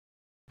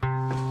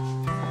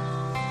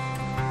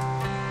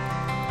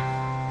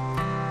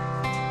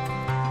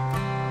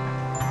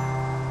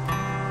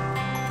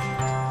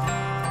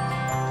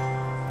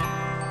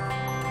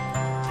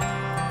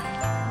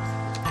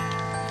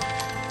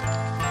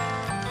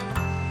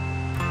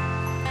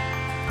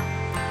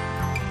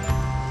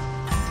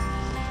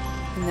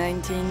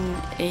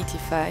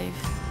1985,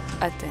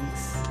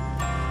 Athens.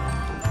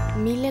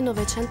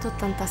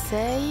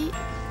 1986,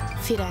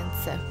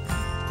 Firenze.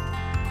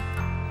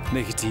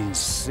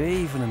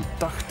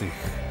 1987,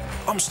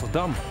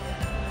 Amsterdam.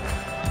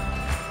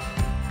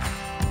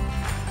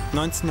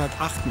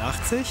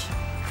 1988,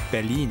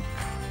 Berlin.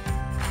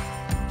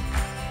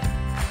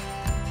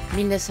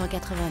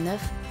 1989,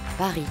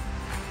 Paris.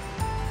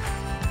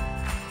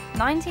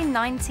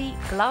 1990,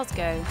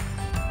 Glasgow.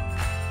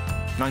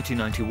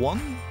 1991,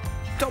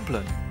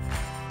 Dublin.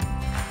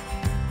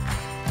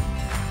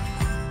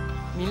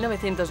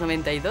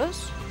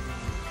 1992,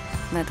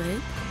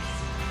 Madrid.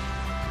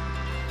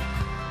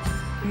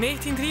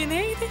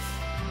 1993,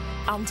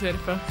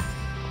 Antwerpen.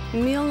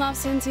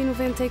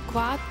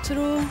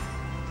 1994,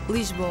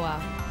 Lisboa.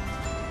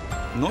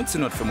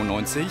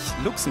 1995,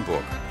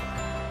 Luxemburg.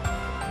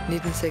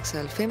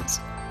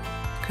 1996,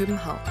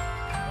 København.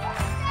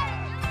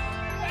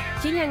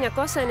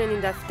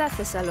 1997,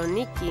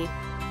 Thessaloniki.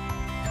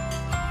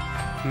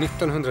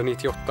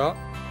 1998,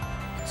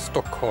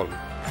 Stockholm.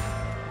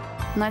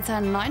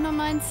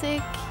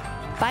 1999,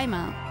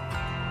 Weimar.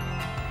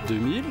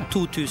 2000,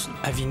 2000,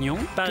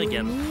 Avignon,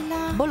 Bergen.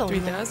 2000, Bologna.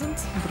 2000,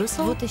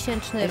 Brussel.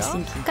 2000 rok,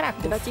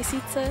 Kraków.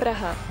 2000,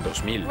 Praha.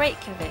 2000,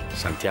 Reykjavik.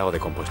 Santiago de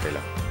Compostela.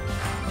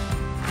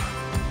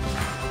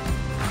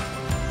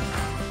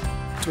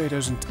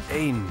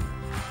 2001,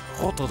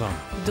 Rotterdam.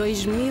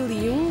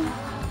 2001,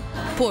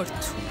 Porto.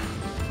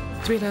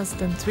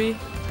 2002,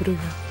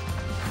 Brugge.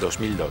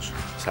 2002,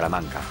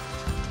 Salamanca.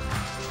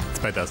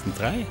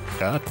 2003,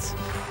 Graz.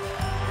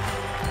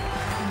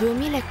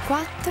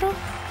 2004,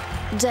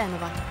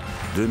 Genova.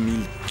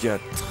 2004,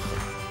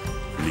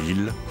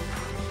 Lille.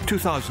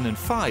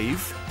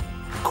 2005,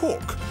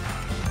 Cork.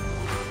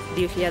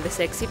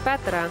 2006,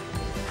 Patra.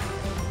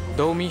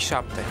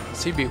 2007,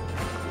 Sibiu.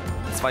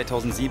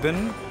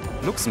 2007,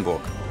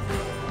 Luxemburg.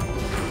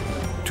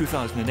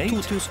 2008,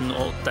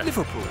 2008,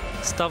 Liverpool.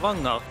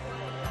 Stavanger.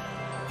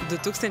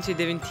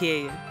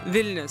 2009,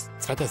 Vilnius.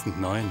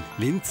 2009,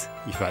 Linz,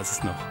 ich weiß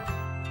es noch.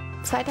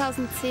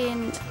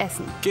 2010,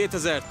 Essen.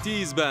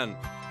 2010,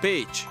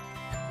 Peach.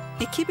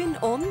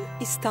 2010,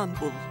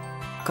 Istanbul.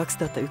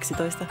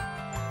 2011,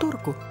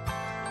 Turku.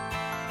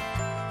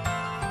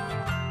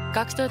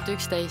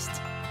 2011,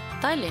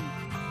 Tallinn.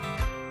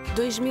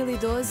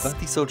 2012,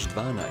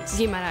 2012,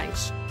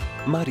 Guimarães.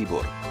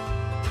 Maribor.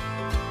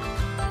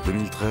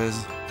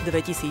 2013,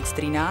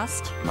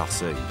 2013,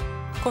 Marseille.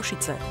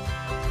 Košice.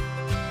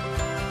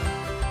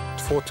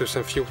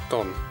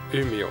 2014,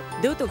 Umeå.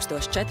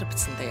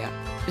 2014,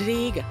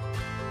 Rīga.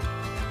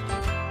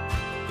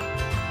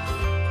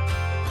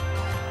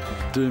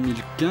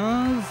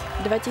 2015,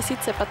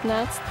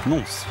 2015,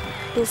 Mons.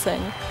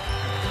 Pilsēņa.